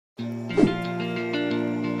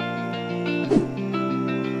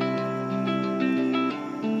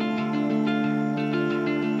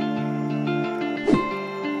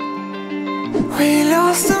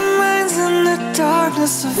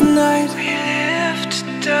darkness of night, we live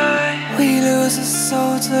to die. We lose our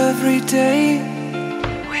souls every day.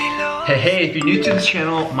 Hey, if you're new to this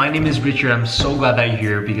channel, my name is Richard. I'm so glad that you're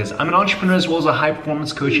here because I'm an entrepreneur as well as a high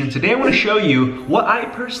performance coach, and today I want to show you what I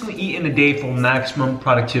personally eat in a day for maximum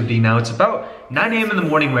productivity. Now it's about 9 a.m. in the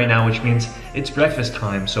morning right now, which means it's breakfast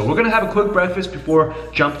time. So we're gonna have a quick breakfast before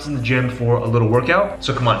jumping in the gym for a little workout.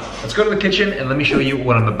 So come on, let's go to the kitchen and let me show you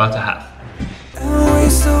what I'm about to have. And we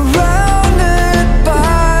surrounded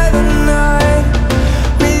by the night.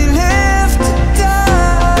 We live to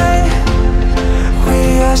die.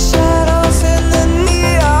 We are shadows in the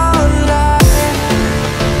neon light.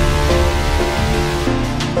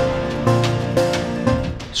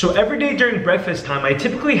 So every day during breakfast time, I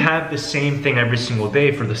typically have the same thing every single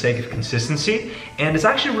day for the sake of consistency. And it's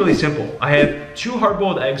actually really simple. I have 2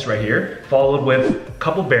 hard-boiled eggs right here, followed with a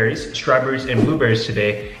couple berries, strawberries and blueberries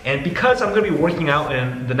today. And because I'm gonna be working out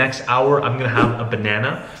in the next hour, I'm gonna have a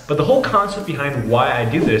banana. But the whole concept behind why I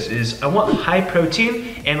do this is I want high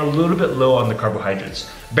protein and a little bit low on the carbohydrates.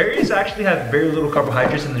 Berries actually have very little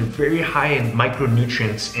carbohydrates and they're very high in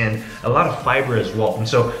micronutrients and a lot of fiber as well. And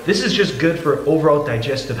so this is just good for overall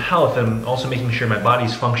digestive health and also making sure my body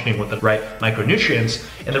is functioning with the right micronutrients.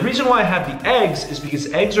 And the reason why I have the eggs is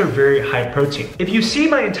because eggs are very high protein. If you see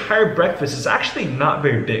my entire breakfast, it's actually not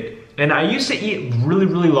very big. And I used to eat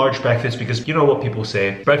really large breakfast because you know what people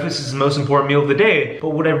say, breakfast is the most important meal of the day. But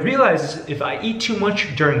what I realized is if I eat too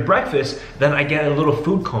much during breakfast, then I get a little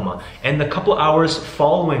food coma. And the couple hours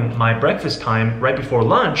following my breakfast time, right before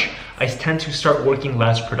lunch, I tend to start working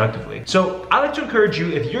less productively. So I like to encourage you,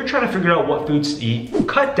 if you're trying to figure out what foods to eat,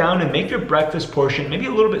 cut down and make your breakfast portion maybe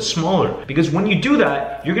a little bit smaller. Because when you do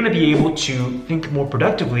that, you're gonna be able to think more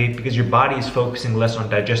productively because your body is focusing less on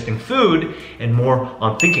digesting food and more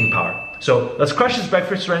on thinking power. So let's crush this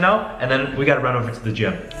breakfast right now, and then we gotta run over to the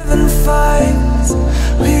gym. Fights,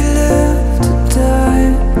 we live to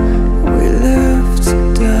die. We live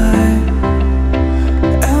to die.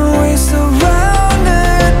 And we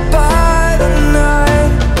surrounded by the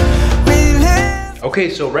night. We live.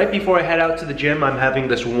 Okay, so right before I head out to the gym, I'm having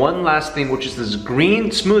this one last thing, which is this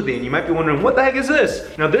green smoothie. And you might be wondering, what the heck is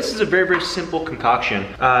this? Now, this is a very simple concoction.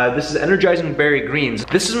 This is Energizing Berry Greens.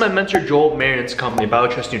 This is my mentor, Joel Marion's company,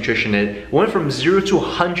 BioTrust Nutrition. It went from 0 to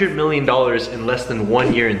 $100 million in less than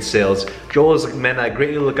 1 year in sales. Joel is a man I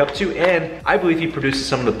greatly look up to, and I believe he produces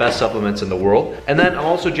some of the best supplements in the world. And then I'm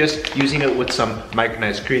also just using it with some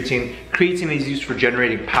micronized creatine. Creatine is used for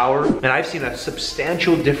generating power, and I've seen a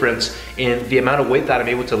substantial difference in the amount of weight that I'm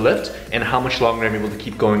able to lift and how much longer I'm able to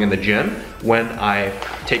keep going in the gym when I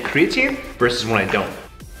take creatine versus when I don't.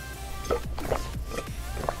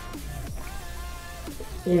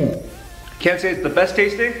 Can't say it's the best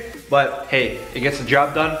tasting, but hey, it gets the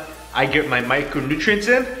job done. I get my micronutrients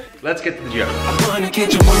in. Let's get to the gym. I wanna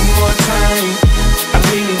get you one more time. I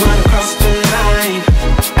really wanna cross the line.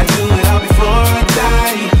 I do it all before I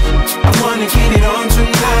die. I wanna get it on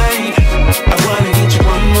tonight. I wanna get you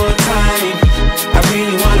one more time. I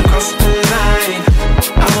really wanna cross the line.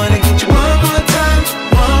 I wanna get you one more time,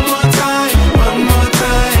 one more time, one more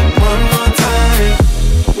time, one more time.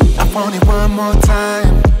 I want it one more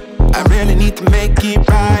time. I really need to make it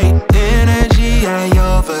right. Energy, I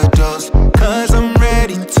overdose, 'cause I'm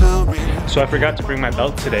ready to. So I forgot to bring my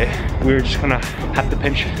belt today. We were just gonna have to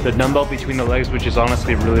pinch the dumbbell between the legs, which is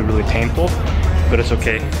honestly really painful, but it's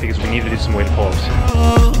okay because we need to do some weight pulls.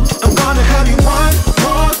 I'm gonna have you one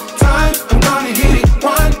more time. I'm gonna hit it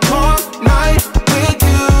one more night with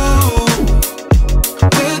you.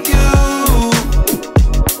 With you.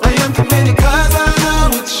 I am committed 'cause I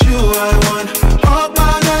know it's you I want. Hope I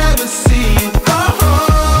never see you go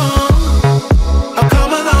home. Oh,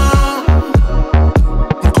 come along.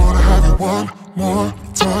 I'm gonna have you one more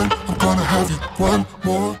time. I'm gonna have you one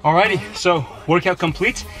more. Alrighty, so workout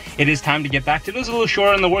complete. It is time to get back to this. A little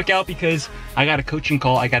short on the workout because I got a coaching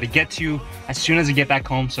call I got to get to as soon as I get back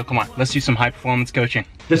home. So come on, let's do some high performance coaching.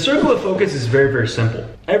 The circle of focus is very simple.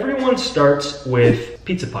 Everyone starts with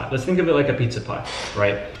pizza pie. Let's think of it like a pizza pie,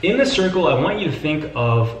 right? In the circle, I want you to think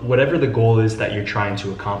of whatever the goal is that you're trying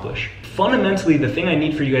to accomplish. Fundamentally, the thing I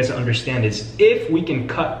need for you guys to understand is if we can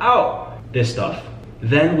cut out this stuff,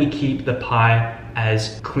 then we keep the pie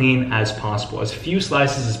as clean as possible, as few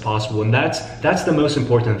slices as possible, and that's the most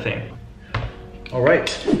important thing. All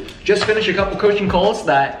right, just finished a couple coaching calls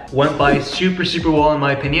that went by super well in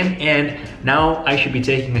my opinion, and now I should be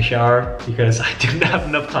taking a shower because I didn't have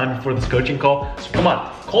enough time before this coaching call. So come on,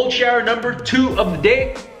 cold shower number 2 of the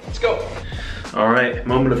day, let's go. All right,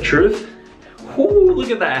 moment of truth. Ooh,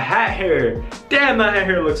 look at that hat hair. Damn, that hat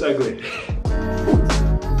hair looks ugly.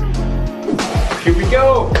 Here we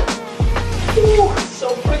go. Ooh.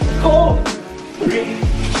 cold. 3,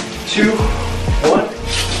 2,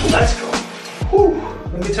 1, let's go. Whew.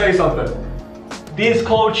 Let me tell you something. These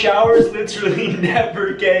cold showers literally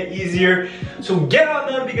never get easier. So get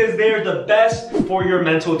on them because they are the best for your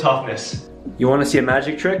mental toughness. You want to see a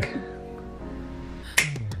magic trick?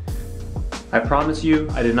 I promise you,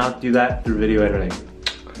 I did not do that through video editing.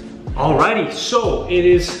 Alrighty, so it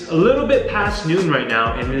is a little bit past noon right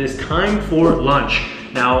now and it is time for lunch.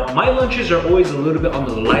 Now, my lunches are always a little bit on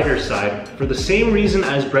the lighter side for the same reason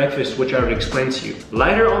as breakfast, which I would explain to you.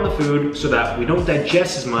 Lighter on the food so that we don't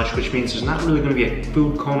digest as much, which means there's not really gonna be a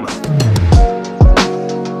food coma.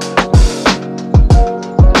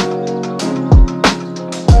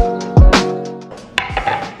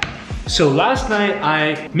 So last night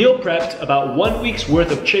I meal prepped about 1 week's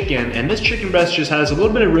worth of chicken, and this chicken breast just has a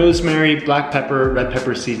little bit of rosemary, black pepper, red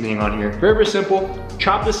pepper seasoning on here. Very, very simple.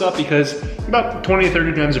 Chop this up because about 20 to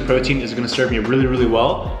 30 grams of protein is gonna serve me really, really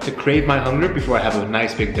well to crave my hunger before I have a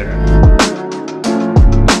nice big dinner.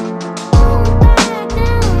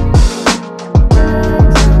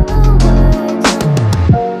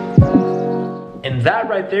 That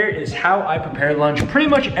right there is how I prepare lunch pretty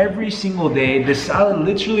much every single day. This salad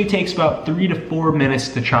literally takes about 3 to 4 minutes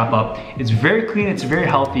to chop up. It's very clean, it's very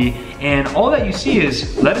healthy, and all that you see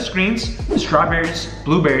is lettuce greens, strawberries,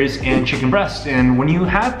 blueberries, and chicken breast. And when you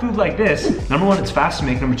have food like this, number one, it's fast to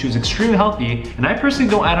make, number two, it's extremely healthy, and I personally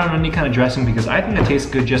don't add on any kind of dressing because I think it tastes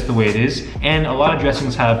good just the way it is, and a lot of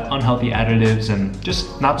dressings have unhealthy additives and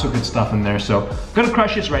just not so good stuff in there, so I'm gonna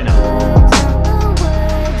crush this right now.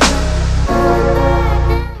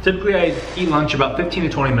 Typically I eat lunch about 15 to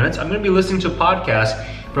 20 minutes. I'm gonna be listening to a podcast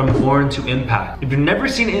from Born to Impact. If you've never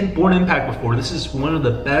seen Born Impact before, this is one of the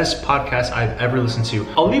best podcasts I've ever listened to.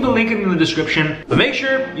 I'll leave a link in the description, but make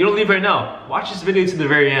sure you don't leave right now. Watch this video to the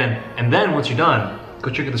very end, and then once you're done, go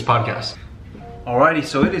check out this podcast. Alrighty,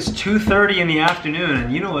 so it is 2:30 in the afternoon,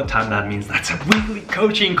 and you know what time that means. That's a weekly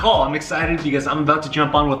coaching call. I'm excited because I'm about to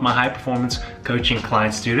jump on with my high performance coaching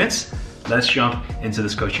client students. Let's jump into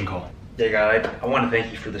this coaching call. Yeah, God, I want to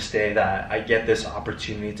thank you for this day that I get this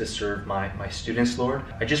opportunity to serve my students, Lord.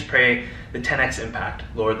 I just pray the 10x impact,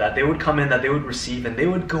 Lord, that they would come in, that they would receive, and they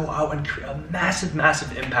would go out and create a massive,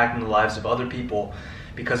 massive impact in the lives of other people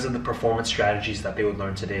because of the performance strategies that they would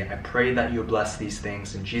learn today. I pray that you would bless these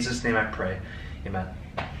things. In Jesus' name I pray, amen.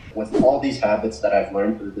 With all these habits that I've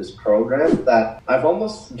learned through this program, that I've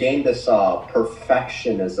almost gained this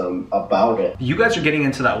perfectionism about it. You guys are getting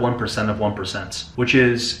into that 1% of 1%, which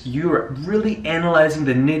is you're really analyzing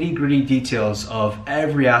the nitty-gritty details of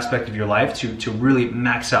every aspect of your life to really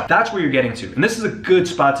max out. That's where you're getting to. And this is a good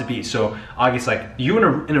spot to be. So August, like,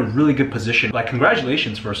 you're in a really good position. Like,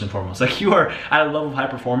 congratulations first and foremost. Like, you are at a level of high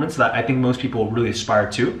performance that I think most people really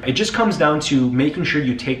aspire to. It just comes down to making sure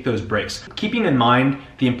you take those breaks. Keeping in mind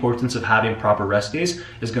the importance of having proper rest days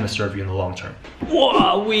is gonna serve you in the long term.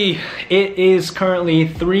 Wowee! It is currently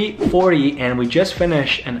 3:40 and we just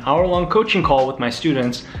finished an hour-long coaching call with my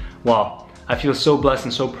students. Wow. I feel so blessed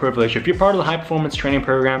and so privileged. If you're part of the high performance training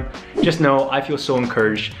program, just know I feel so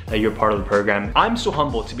encouraged that you're part of the program. I'm so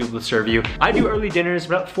humbled to be able to serve you. I do early dinners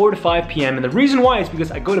about 4 to 5 p.m. and the reason why is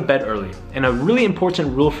because I go to bed early. And a really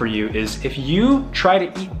important rule for you is if you try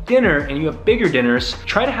to eat dinner and you have bigger dinners,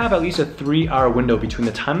 try to have at least a 3-hour window between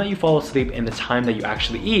the time that you fall asleep and the time that you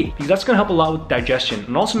actually eat, because that's gonna help a lot with digestion.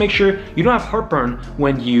 And also make sure you don't have heartburn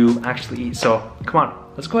when you actually eat. So come on,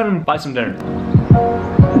 let's go ahead and buy some dinner.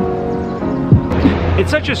 It's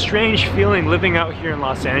such a strange feeling living out here in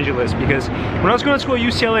Los Angeles because when I was going to school at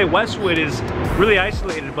UCLA, Westwood is really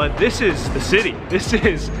isolated, but this is the city. This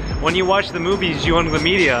is, when you watch the movies, you own the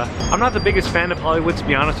media. I'm not the biggest fan of Hollywood, to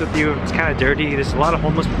be honest with you. It's kind of dirty. There's a lot of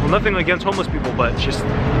homeless people. Nothing against homeless people, but it's just,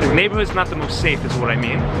 the neighborhood's not the most safe is what I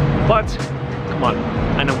mean. But, come on,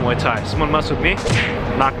 I know Muay Thai. Someone mess with me,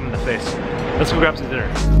 knock him in the face. Let's go grab some dinner.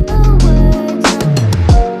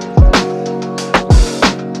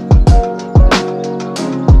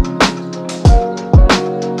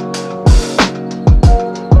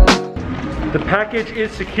 The package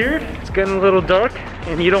is secured. It's getting a little dark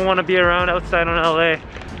and you don't want to be around outside on LA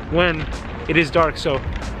when it is dark, so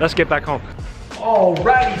let's get back home.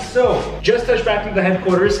 Alrighty, so just touched back to the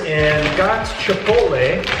headquarters and got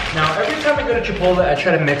Chipotle. Now every time I go to Chipotle I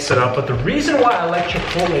try to mix it up, but the reason why I like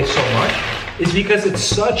Chipotle so much is because it's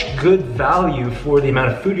such good value for the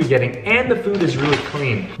amount of food you're getting and the food is really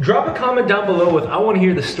clean. Drop a comment down below with I want to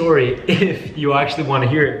hear the story if you actually want to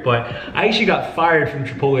hear it, but I actually got fired from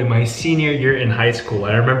Chipotle my senior year in high school.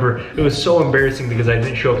 I remember it was so embarrassing because I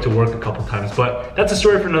didn't show up to work a couple times, but that's a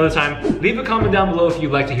story for another time. Leave a comment down below if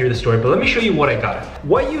you'd like to hear the story, but let me show you what I got.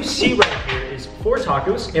 What you see right here is 4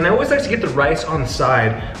 tacos, and I always like to get the rice on the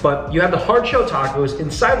side, but you have the hard shell tacos.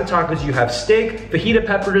 Inside the tacos, you have steak, fajita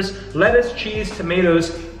peppers, lettuce, cheese,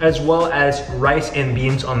 tomatoes, as well as rice and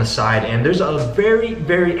beans on the side. And there's a very,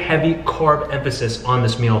 very heavy carb emphasis on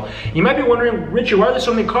this meal. You might be wondering, Richard, why are there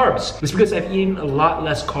so many carbs? It's because I've eaten a lot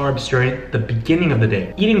less carbs during the beginning of the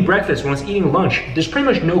day. Eating breakfast, when I was eating lunch, there's pretty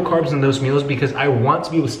much no carbs in those meals because I want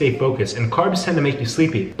to be able to stay focused, and carbs tend to make you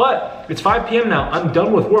sleepy. But it's 5 p.m. now, I'm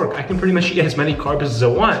done with work. I can pretty much eat as many carbs as I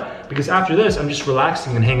want because after this, I'm just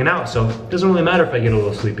relaxing and hanging out. So it doesn't really matter if I get a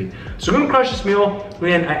little sleepy. So I'm gonna crush this meal.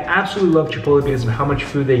 Man, I absolutely love Chipotle because of how much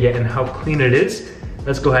food they get and how clean it is.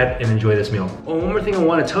 Let's go ahead and enjoy this meal. Oh, one more thing I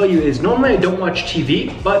want to tell you is normally I don't watch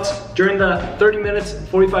TV, but during the 30 minutes,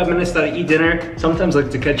 45 minutes that I eat dinner, sometimes I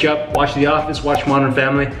like to catch up, watch The Office, watch Modern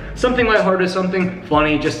Family, something lighthearted, something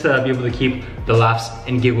funny, just to be able to keep the laughs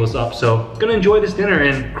and giggles up. So gonna enjoy this dinner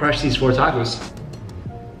and crush these 4 tacos.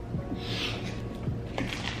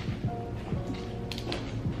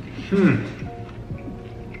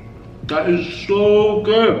 That is so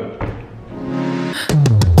good.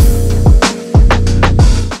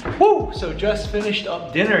 Woo! So just finished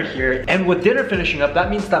up dinner here, and with dinner finishing up, that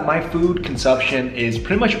means that my food consumption is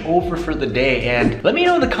pretty much over for the day. And let me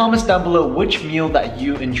know in the comments down below which meal that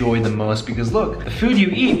you enjoy the most, because look, the food you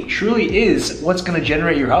eat truly is what's gonna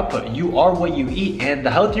generate your output. You are what you eat, and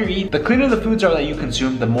the healthier you eat, the cleaner the foods are that you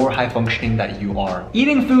consume, the more high functioning that you are.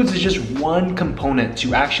 Eating foods is just one component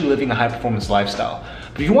to actually living a high performance lifestyle.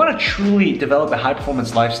 But if you want to truly develop a high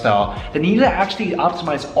performance lifestyle, then you need to actually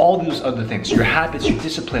optimize all those other things, your habits, your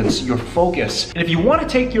disciplines, your focus. And if you want to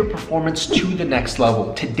take your performance to the next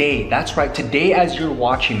level, today, that's right, today as you're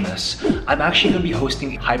watching this, I'm actually going to be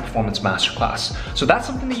hosting a high performance masterclass. So that's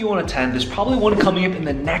something that you want to attend. There's probably one coming up in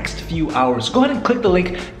the next few hours. Go ahead and click the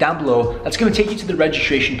link down below. That's going to take you to the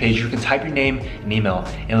registration page. You can type your name and email.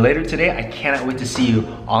 And later today, I cannot wait to see you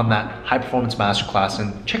on that high performance masterclass.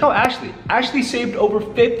 And check out Ashley. Ashley saved over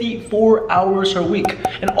 54 hours her week.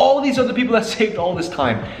 And all these other people that saved all this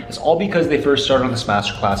time, it's all because they first started on this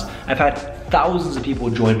masterclass. I've had thousands of people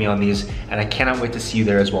join me on these, and I cannot wait to see you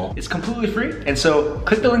there as well. It's completely free, and so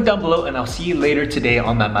click the link down below and I'll see you later today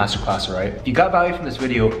on that masterclass, all right? If you got value from this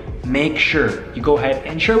video, make sure you go ahead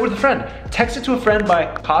and share it with a friend. Text it to a friend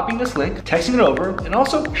by copying this link, texting it over, and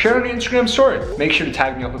also share it on your Instagram story. Make sure to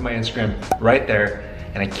tag me up with my Instagram right there,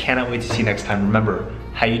 and I cannot wait to see you next time. Remember,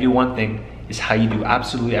 how you do one thing is how you do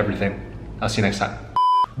absolutely everything. I'll see you next time.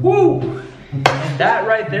 Woo! And that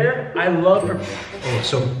right there, I love her.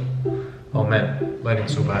 Oh man,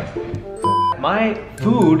 lighting's so bad. My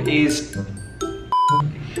food is,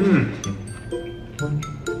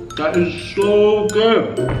 that is so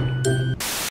good.